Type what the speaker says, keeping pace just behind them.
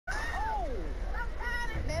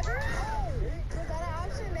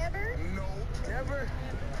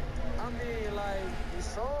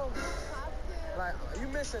you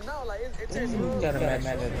missing out. Like it takes You gotta match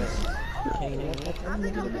it. I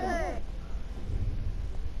think I'm good.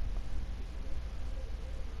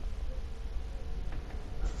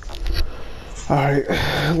 Alright,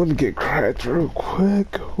 let me get cracked real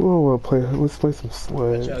quick. What do I want to play? Let's play some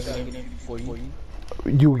sleds.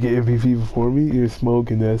 You will get MVP before me? You're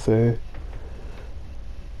smoking that, say.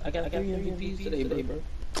 I got 3 MVPs today, bro.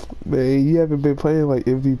 Man, you haven't been playing like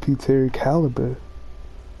MVP Terry caliber.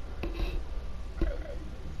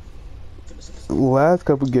 Last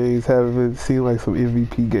couple games haven't seen like some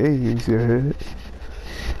MVP games, you heard?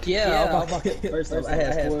 Yeah, first I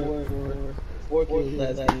had four kills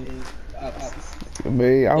last game.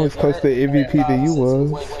 Man, I was close to MVP than you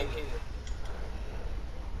was.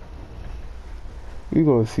 We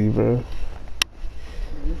gonna see, bro.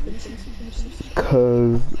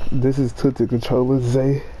 Cause this is Twitter controller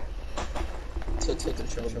Zay.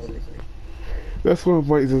 That's what I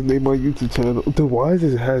might just name my YouTube channel. Dude, why is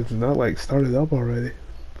it has not like started up already?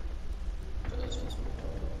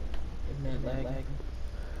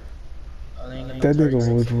 That nigga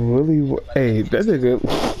was really hey, that nigga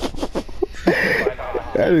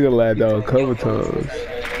that nigga lagged out a couple times.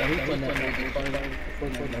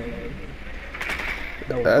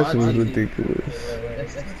 That shit was ridiculous.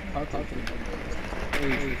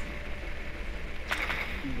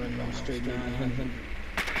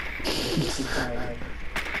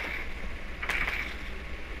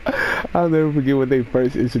 I'll never forget when they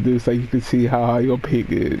first introduced, like, you could see how high your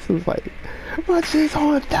ping is. It was like, my shit's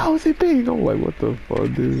on 1,000 ping. I'm like, what the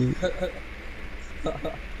fuck, dude?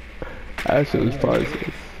 That shit was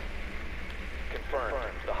priceless.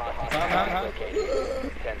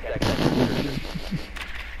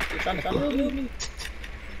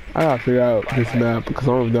 I gotta figure out this map because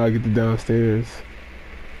I don't know how to get to downstairs.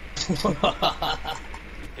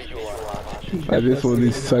 I just want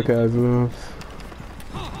these suck ass maps.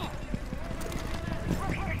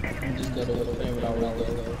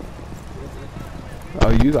 Oh,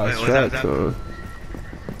 you got strats, huh?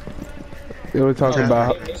 They were talking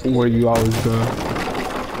about where you always go.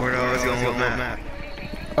 Where do I always go on what map?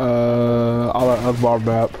 All our Upbar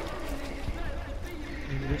map.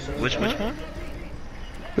 Which one?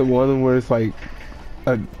 The one where it's like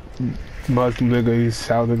a Muslim nigga, he's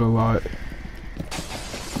shouting a lot.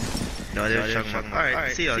 No, they're talking about.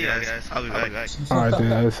 Alright, see y'all guys. I'll be back. Alright, then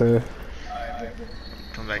that's it.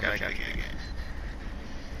 Come back after the game.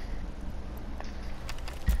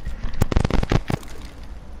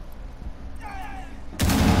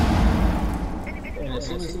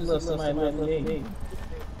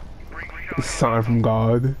 It's a sign from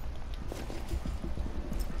God.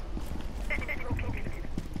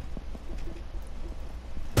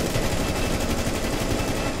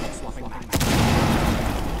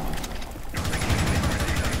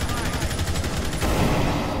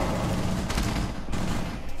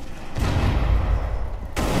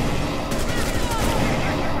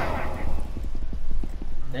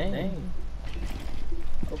 Dang.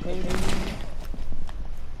 Okay.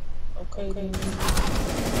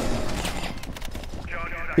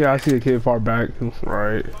 Yeah, I see a kid far back.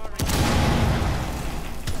 Right.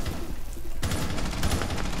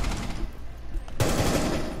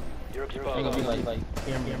 You're exposed. Be like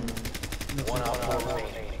one out of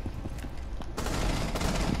remaining.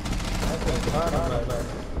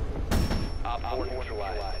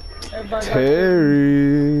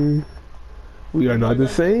 Terry, we are not the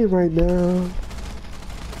same right now.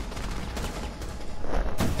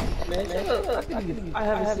 I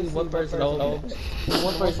haven't seen one person hold.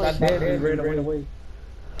 One person got dead and ran away.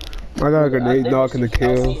 I got a grenade knock in the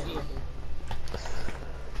kill.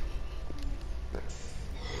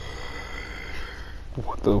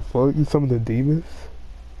 What the fuck? You summon the demons?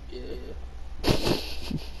 Yeah.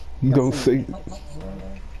 You don't see.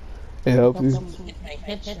 It helps you.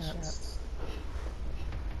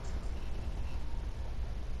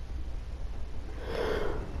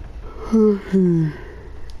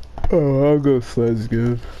 Oh, I'll go sledge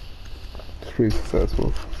good. It's pretty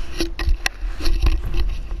successful.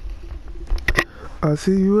 I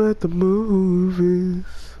see you at the movies.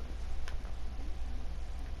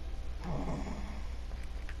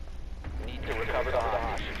 Need to recover the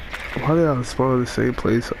hostage. Why did I spawn in the same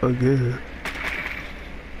place again?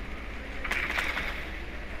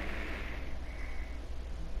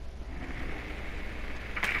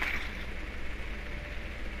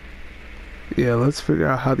 Yeah, let's figure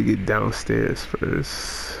out how to get downstairs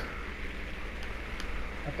first.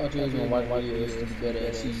 I thought you was gonna watch videos to be better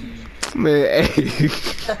at CG. Man, hey.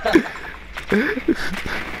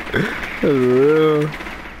 That's real.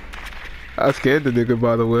 I scared the nigga,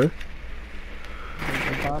 by the way.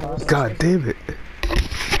 God damn it.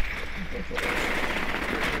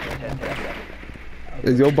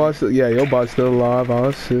 Is your bot still? Yeah, your bot's still alive.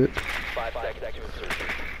 Oh shit. 5 seconds to insertion.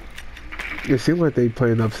 It seems like they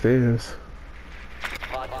playing upstairs.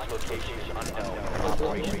 Hostage location is unknown.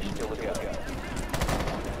 Operation still a go.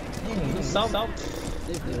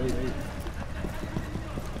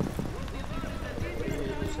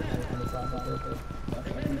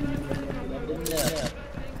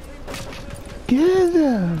 Get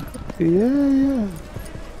there. Yeah.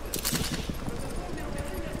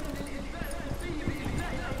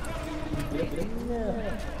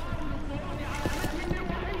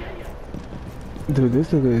 Dude, this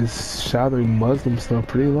nigga is shouting Muslim stuff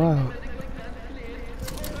pretty loud.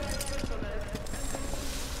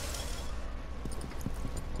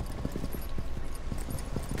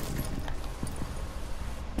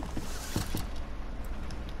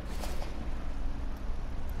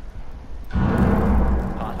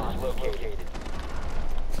 Hostage located.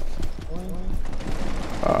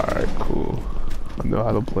 Alright, cool. I know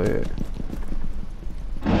how to play it.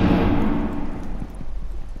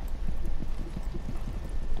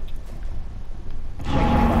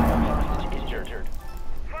 Injured.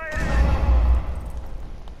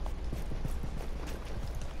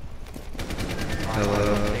 Hello.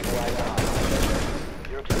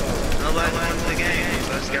 You're exposed. Nobody wants the game, so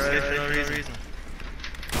let's get ready for no reason.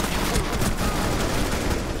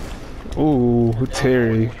 Ooh,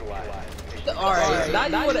 Terry. Alright, now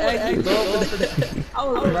you wanna actually go over there. I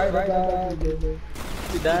was right behind you.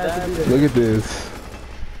 Look at this.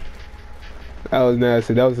 That was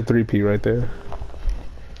nasty. That was a 3P right there.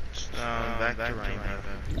 Back to right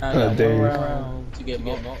now. I got Dave. one round to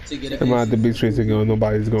get it. Come on, the big streets are going.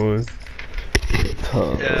 Nobody's going.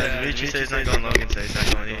 Yeah, Richie says it's not going. Logan says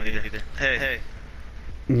it's not going either. Hey.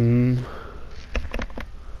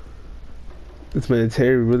 This man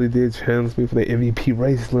Terry really did challenge me for the MVP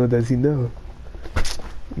race. Little does he know.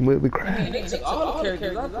 Literally crap. All the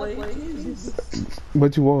characters I played.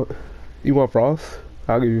 What you want? You want Frost?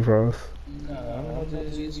 I'll give you Frost.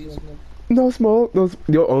 No smoke. No,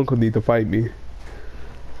 your uncle need to fight me.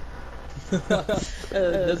 Every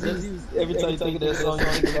time you think of that song, you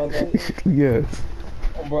think about that. Yes.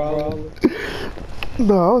 Bro.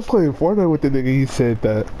 No, I was playing Fortnite with the nigga. He said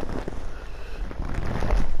that.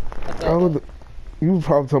 I don't. You were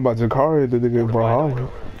probably talking about Jakari, the nigga in Brawlhalla.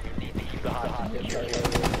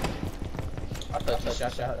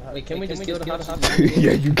 Wait, can we just kill the hostage?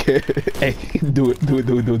 Yeah, you can. Hey, do it.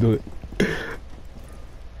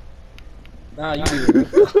 Nah, you do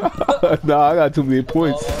it. Nah, I got too many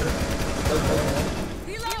points.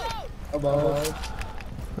 I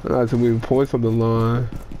got too many points on the line.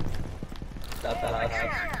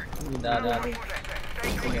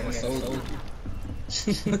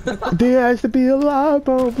 There has to be a live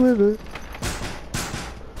bomb living.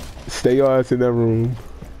 Stay your ass in that room.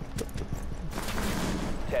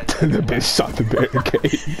 The bitch shot the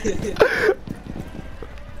barricade.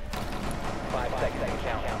 5 seconds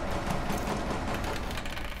count.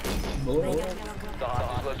 The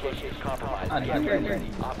hostage location is compromised. Get ready.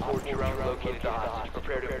 Op 4 drone located the hostage.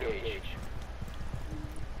 Prepare to engage.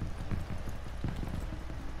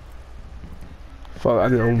 Fuck,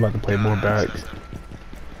 I'm about to play more backs.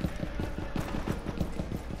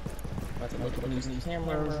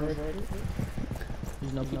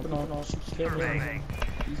 There's no people on all cameras.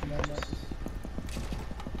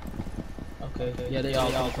 Okay, yeah, they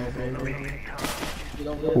all come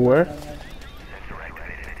Where?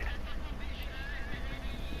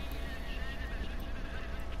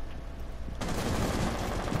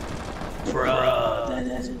 Bruh, that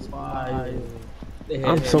is fire.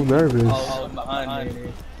 I'm so nervous. Oh, behind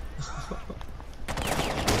me.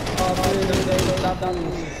 Oh, stop.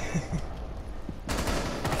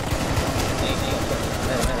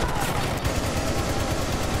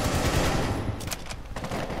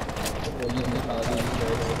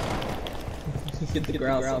 Get the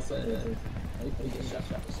ground outside.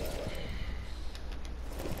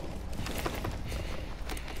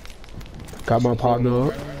 Got my partner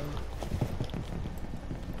up.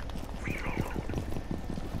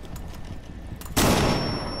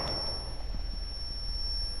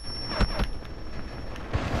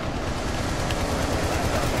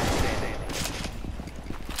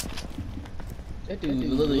 That dude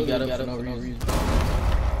literally got up for no reason.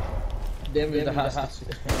 Damn it, the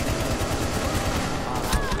hostage.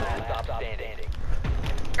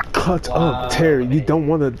 Cut up, Terry. You don't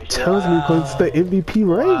want to challenge me because it's the MVP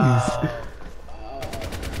race.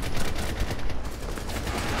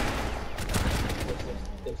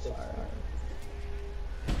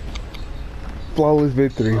 Flawless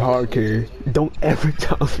victory, hard carry. Don't ever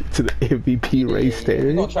challenge me to the MVP race,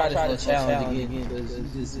 Terry. We're gonna try this challenge again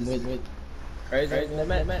because this is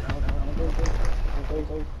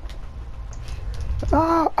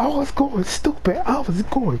Ah, I was going stupid. I was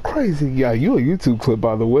going crazy. Yeah, you a YouTube clip,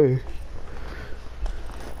 by the way.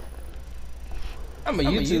 I'm a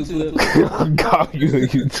YouTube clip. God, you a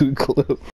YouTube clip.